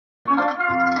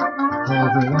Hello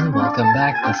everyone, welcome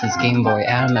back. This is Game Boy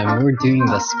Adam, and we're doing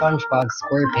the SpongeBob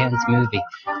SquarePants movie,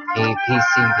 a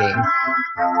PC game.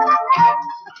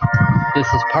 This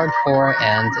is part 4,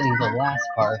 and in the last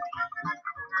part,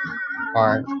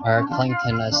 our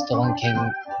Plankton has stolen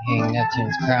King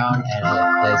Neptune's crown, and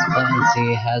his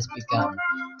clemency has begun.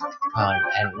 And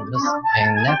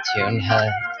Neptune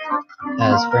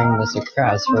has framed Mr.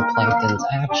 Krabs for Plankton's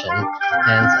action,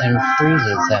 and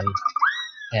freezes him.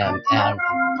 And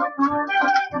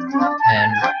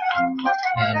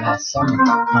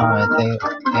somehow they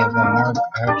have a more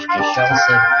urge to show to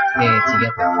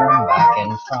get the crown back in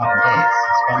 5 days.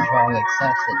 SpongeBob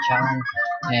accepts the challenge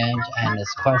and his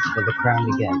quest for the crown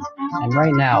begins. And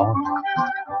right now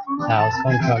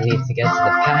SpongeBob needs to get to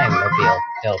the Paddingmobile,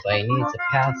 but he needs a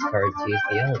pass card to use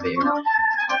the elevator.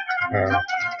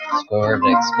 Squidward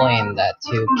explained that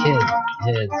two kids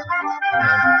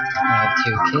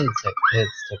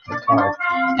took the card,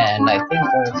 and I think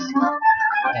we're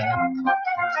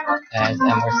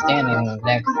standing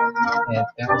next.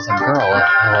 There's a girl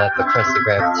at the Krusty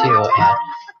Krab too,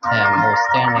 and we're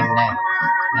standing next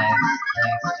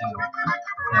to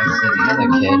the other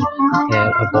kid, a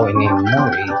boy named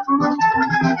Maury.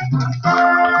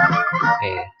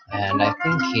 And I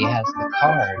think he has the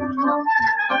card.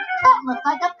 That looks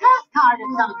like a press card of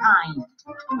some kind.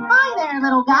 Hi there,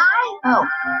 little guy. Oh,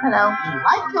 hello. You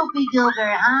like Goopy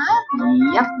Goober, huh?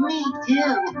 Yep. Me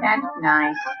too. That's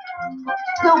nice.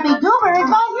 Goopy Goober is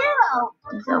my hero.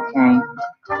 It's okay.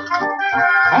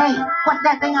 Hey, what's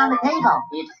that thing on the table?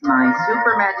 It's my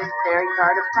super magic fairy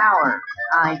card of power.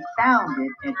 I found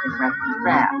it at the Krusty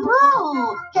Krab.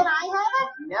 Ooh, can I have it?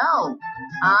 No,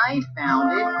 I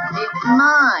found it. It's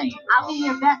mine. I'll be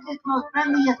your bestest, most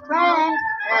friendliest friend.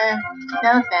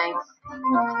 No thanks.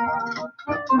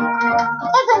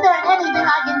 Isn't there anything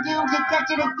I can do to get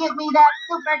you to give me that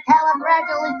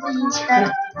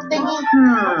supercalifragilistic thingy?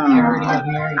 You heard of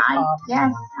Mary I Poppins?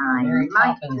 guess I Mary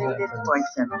might Poppins trade it reference. for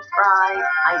some fried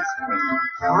ice cream.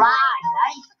 Fried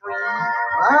ice cream?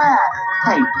 Ugh.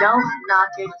 Hey, don't knock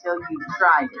it till you've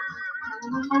tried it.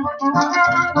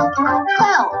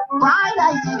 Well, fried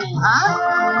ice cream,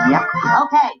 huh? Yep.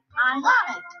 Okay, I'm on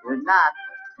it. Good luck.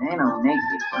 They don't make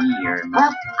it here. Well,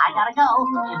 I gotta go.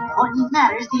 Important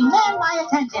matters demand my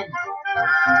attention.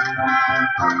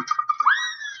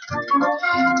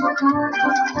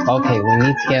 Okay, we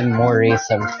need to get Maury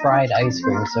some fried ice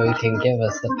cream so he can give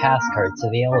us the pass card to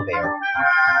the elevator.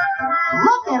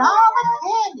 Look at all the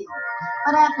candy.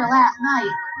 But after last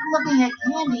night, looking at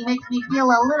candy makes me feel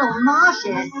a little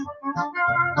nauseous.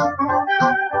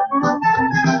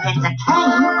 It's a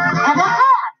cane and a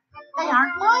hat. They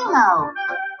aren't mine, though.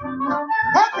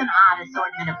 That's an odd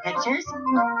assortment of pictures.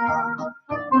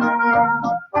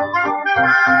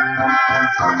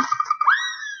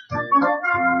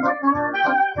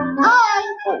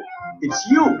 Hi! Oh, it's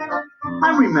you.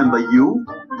 I remember you.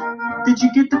 Did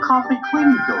you get the carpet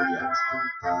cleaning bill yet?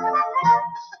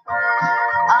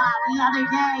 The other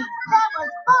day. That was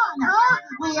fun, huh?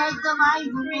 We ate some ice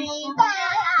cream.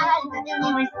 And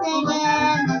we were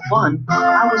singing. Fun?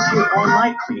 I was here all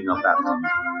night cleaning up after you.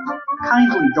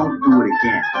 Kindly don't do it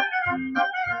again.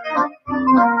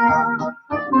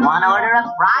 One order of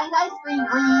fried ice cream,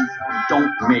 please.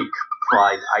 Don't make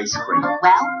fried ice cream.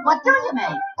 Well, what do you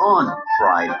make?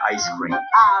 Unfried ice cream.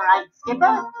 All right,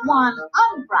 Skipper. One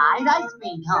unfried ice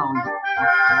cream cone.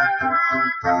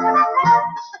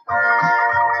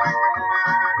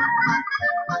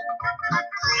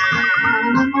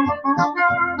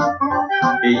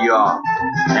 Here you are.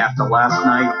 And after last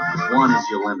night, one is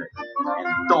your limit.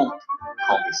 And don't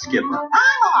call me Skipper. I'm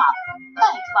off.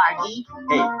 Thanks, Barkeep.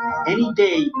 Hey, any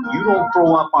day you don't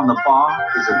throw up on the bar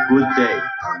is a good day.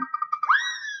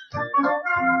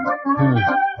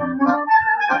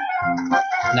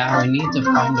 Now we need to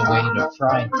find a way to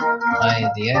fry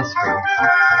the ice cream.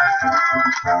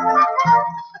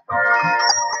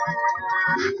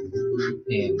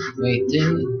 Wait,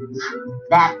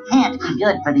 That can't be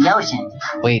good for the ocean.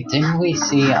 didn't we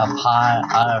see a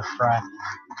pot of fried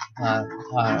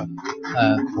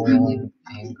boiling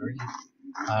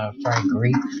fried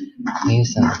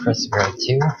grease in the Krusty Krab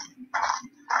too?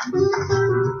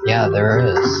 Yeah, there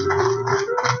is.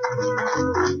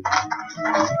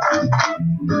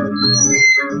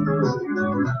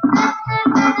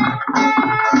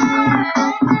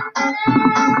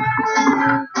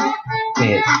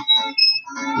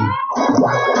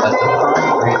 But the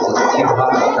fried grease is too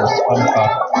hot for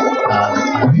SpongeBob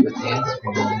with the ice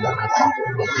cream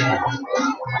again.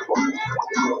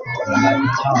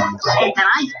 It's an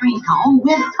ice cream cone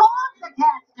with tongs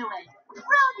attached to it.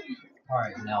 Brilliant!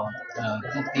 Alright, Now,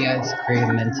 dip the ice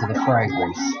cream into the fry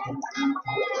grease.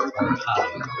 Or hot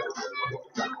oil.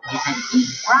 It's a deep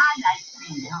fried ice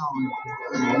cream cone.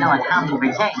 I know it's coming for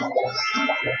taste.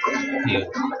 Ew.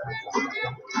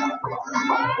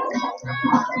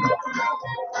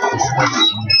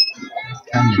 Disgusting.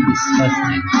 Kinda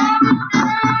disgusting.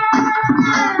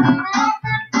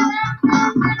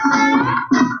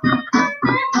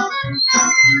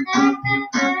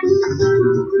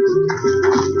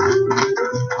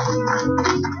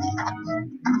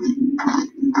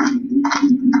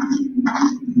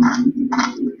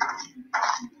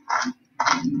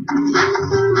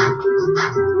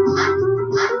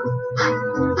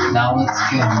 Now let's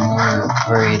give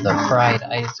Murray the fried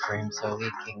ice cream so he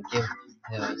can give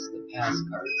us the pass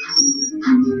card.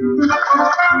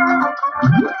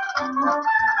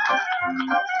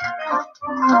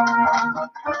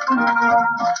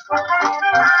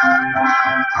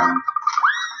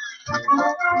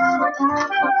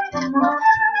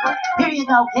 Here you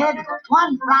go, kid.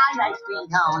 One fried ice cream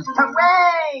cone.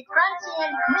 Hooray! Crunchy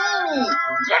and creamy.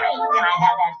 Jimmy, can I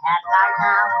have that pass card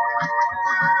now?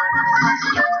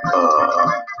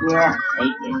 Yeah,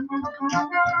 take it.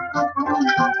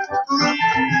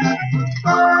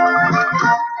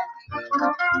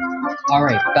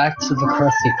 Alright, back to the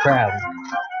Krusty Krab.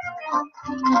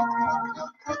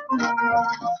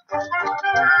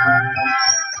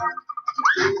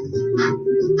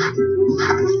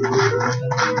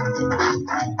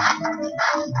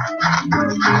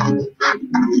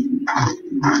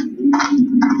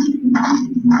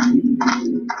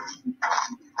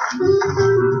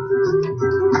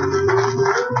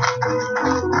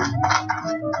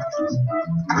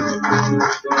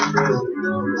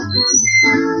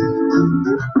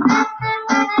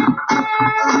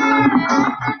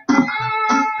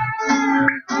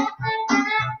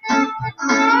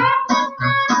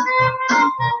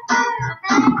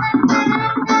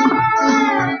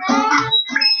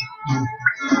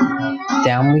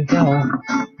 Down we go.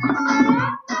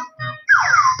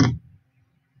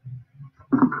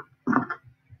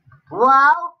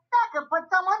 Whoa, that could put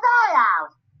someone's eye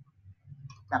out.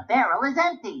 The barrel is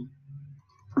empty.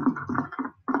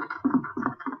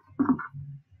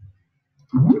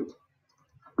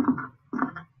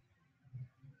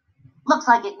 Looks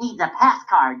like it needs a pass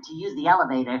card to use the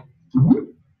elevator.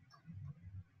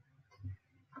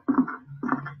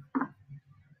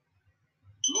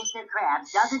 Mr. Krab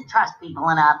doesn't trust people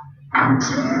enough.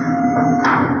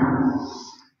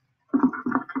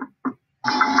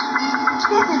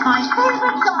 This is my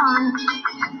favorite song.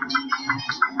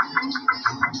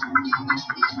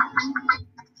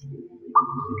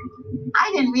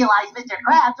 I didn't realize Mr.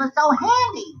 Krabs was so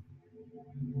handy.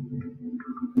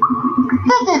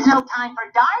 This is no time for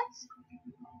darts.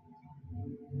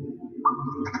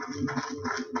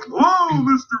 Hello,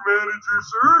 Mr. Manager,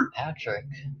 sir. Patrick.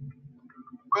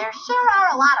 There sure are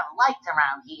a lot of lights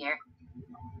around here.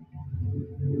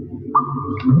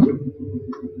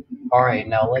 Alright,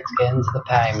 now let's get into the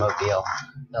Pattymobile.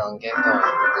 Don't get going.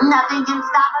 Nothing can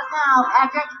stop us now,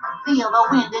 Patrick. Feel the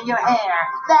wind in your hair.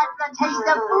 That's the taste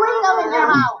of freedom in your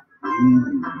mouth.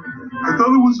 I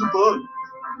thought it was a bug.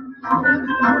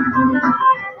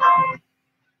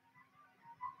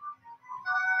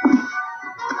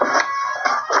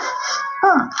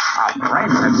 Our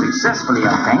friends have successfully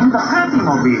obtained the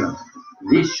Pattymobile.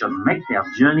 This should make their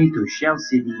journey to Shell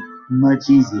City much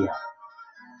easier.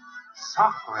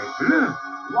 Sacre bleu!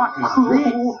 What is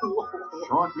this?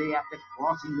 Shortly after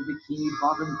crossing the Bikini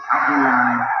Bottom county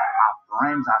line, our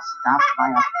friends are stopped by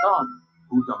a thug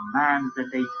who demands that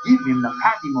they give him the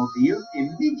Pattymobile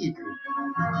immediately.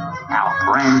 Our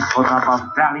friends put up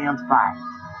a valiant fight,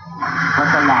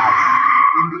 but alas,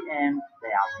 in the end, they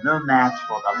are no match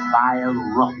for the vile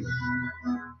ruffians.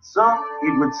 So,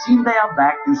 it would seem they are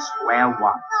back to square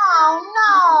one. Oh,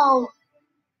 no!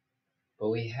 But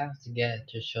we have to get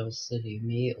to Shell City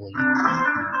immediately.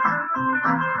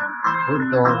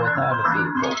 With or without a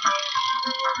vehicle.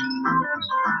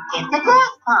 It's a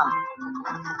gas pump.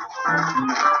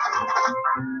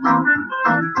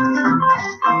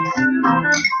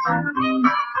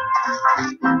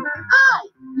 Hi!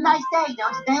 Nice day,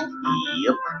 don't you think?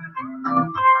 Yep.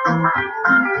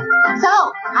 So,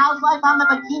 how's life on the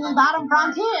Bikini Bottom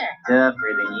frontier?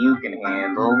 Tougher than you can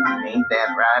handle. Ain't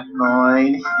that right,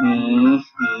 Floyd?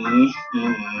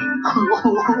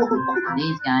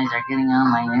 These guys are getting on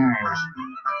my nerves.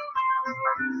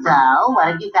 So, what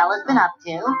have you fellas been up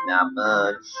to? Not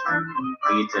much.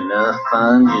 It's enough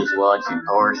fun just watching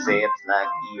poor saps like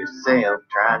yourself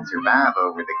try and survive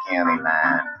over the county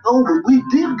line. Oh, but we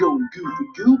did go goofy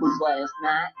Goobers last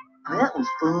night. That was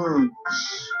fun.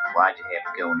 Why'd you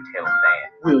have to go and tell him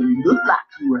that? Well, you looked like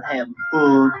you were having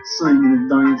fun, singing and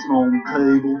dancing on the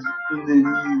tables, and then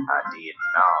you... I did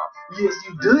not. Yes,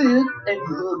 you did, and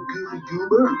you hugged Goofy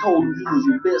Goober and told him he was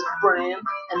your best friend,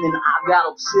 and then I got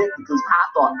upset because I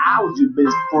thought I was your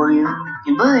best friend,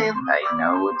 and then... Pay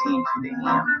no attention to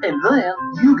him. And then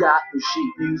you got the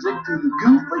sheet music to the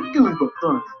Goofy Goober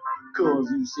thing.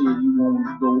 Because you said you wanted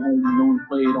to go home and learn to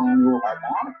play it on your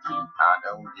harmonica. I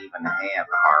don't even have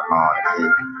a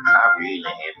harmonica. I really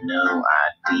have no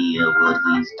idea what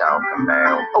he's talking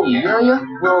about. Oh, yeah?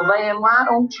 Well, then why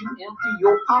don't you empty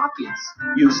your pockets?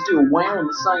 You're still wearing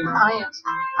the same pants.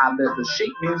 I bet the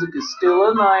sheet music is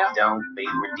still in there. Don't be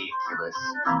ridiculous.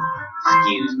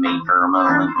 Excuse me for a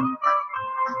moment.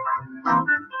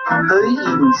 He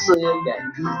even said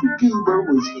that Goofy Goober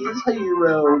was his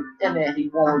hero and that he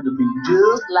wanted to be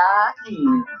just like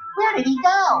him. Where did he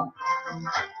go?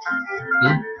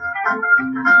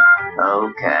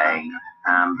 Okay,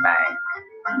 I'm back.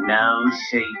 No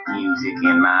sheet music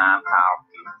in my pockets.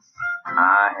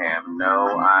 I have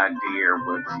no idea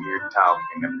what you're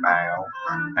talking about.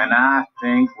 And I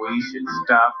think we should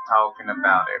stop talking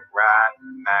about it right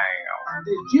now.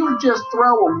 Did you just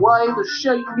throw away the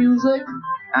sheet music?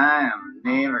 I am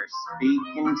never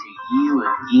speaking to you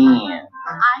again.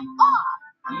 I'm off.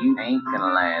 You ain't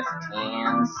gonna last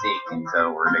 10 seconds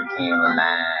over the county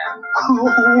line.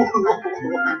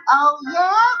 Oh,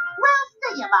 yeah?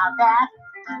 We'll see about that.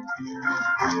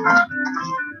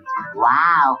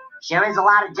 Wow, sure is a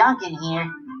lot of junk in here.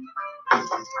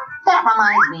 That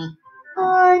reminds me,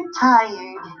 I'm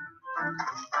tired.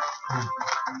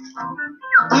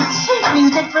 It's sheet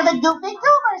music for the Goofy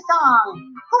Goober song.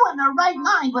 Who in their right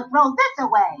mind would throw this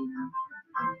away?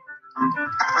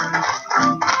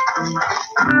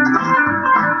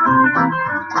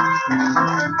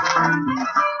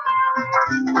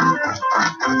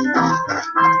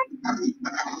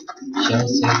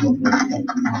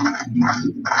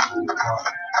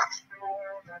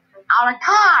 Our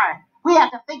car! We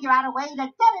have to figure out a way to get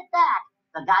it back.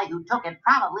 The guy who took it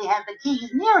probably has the keys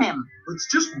near him. Let's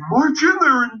just march in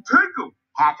there and take them.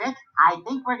 Patrick, I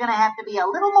think we're going to have to be a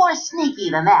little more sneaky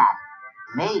than that.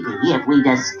 Maybe if we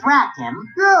distract him,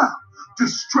 Yeah,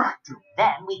 distract him.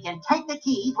 then we can take the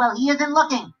keys while he isn't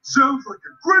looking. Sounds like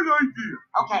a great idea.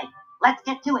 Okay, let's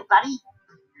get to it, buddy.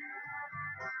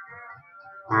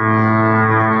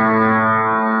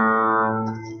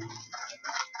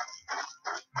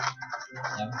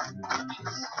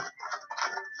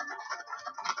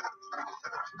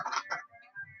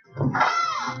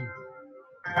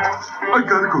 I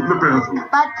gotta go to the bathroom.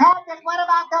 But Patrick, what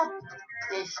about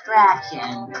the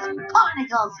distraction?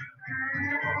 Barnacles!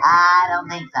 I don't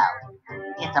think so.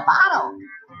 It's a bottle.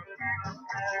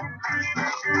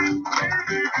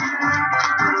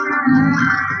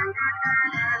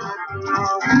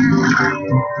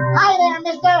 Hi there,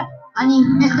 mister.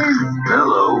 Misters.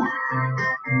 Hello.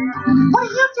 What are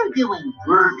you two doing?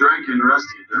 We're drinking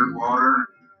rusty dirt water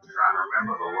and trying to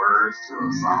remember the words to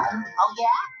a song. Oh, yeah?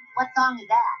 What song is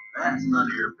that? That's none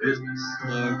of your business.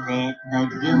 Is it the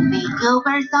Goofy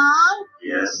Goober song?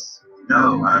 Yes.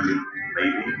 No, I mean,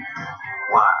 maybe.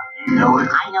 Why? You know it?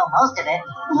 I know most of it.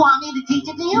 Want me to teach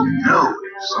it to you? No.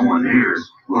 If someone hears,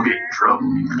 we'll get in trouble.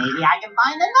 Maybe I can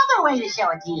find another way to show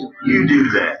it to you. You do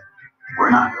that. We're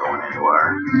not going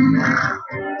anywhere.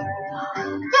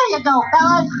 Here you go,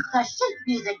 fellas. The sheet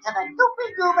music to the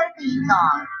Goofy Goober theme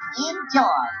song. Enjoy.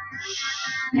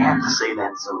 You have to say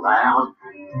that so loud.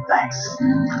 Thanks.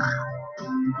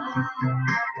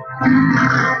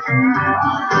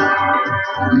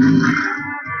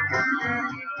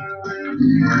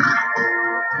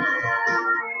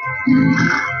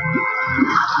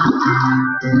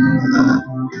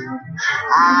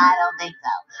 I don't think so.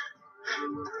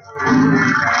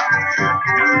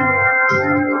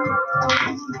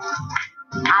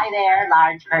 Hi there,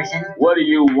 large person. What do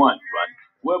you want, Runt?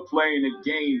 We're playing a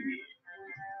game here.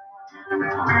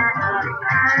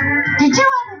 Did you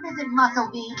ever visit Muscle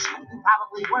Beach? You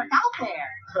probably work out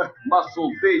there.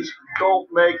 Muscle Beach, don't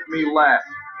make me laugh.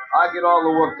 I get all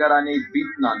the work that I need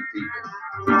beating on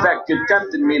people. In fact, you're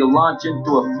tempting me to launch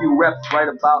into a few reps right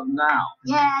about now.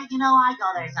 Yeah, you know, I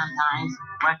go there sometimes.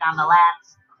 Work on the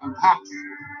lats and pecs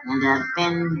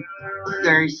and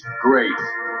fingers. Great.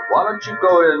 Why don't you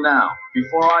go there now,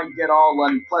 before I get all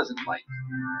unpleasant like?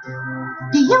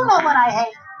 Do you know what I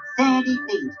hate? Sandy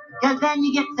feet. Because then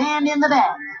you get sand in the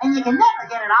bed, and you can never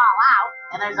get it all out,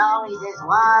 and there's always this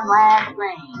one last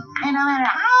grain. And no matter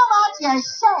how much you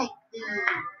shake,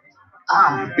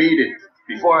 Beat it.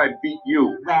 before I beat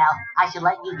you. Well, I should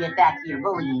let you get back to your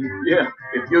bullying. Yeah,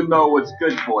 if you know what's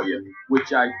good for you,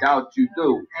 which I doubt you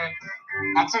do.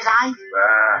 Exercise?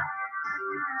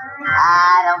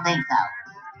 I don't think so.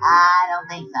 I don't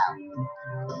think so.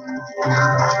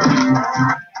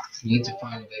 You need to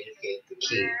find a way to get the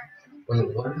key.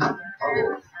 Wait, what about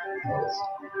bubble those?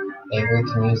 Maybe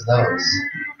we can use those.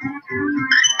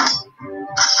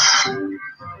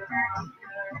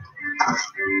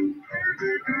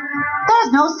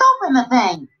 There's no soap in the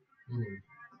thing.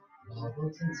 Well, we'll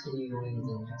continue in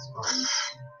the next part.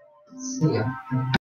 See ya.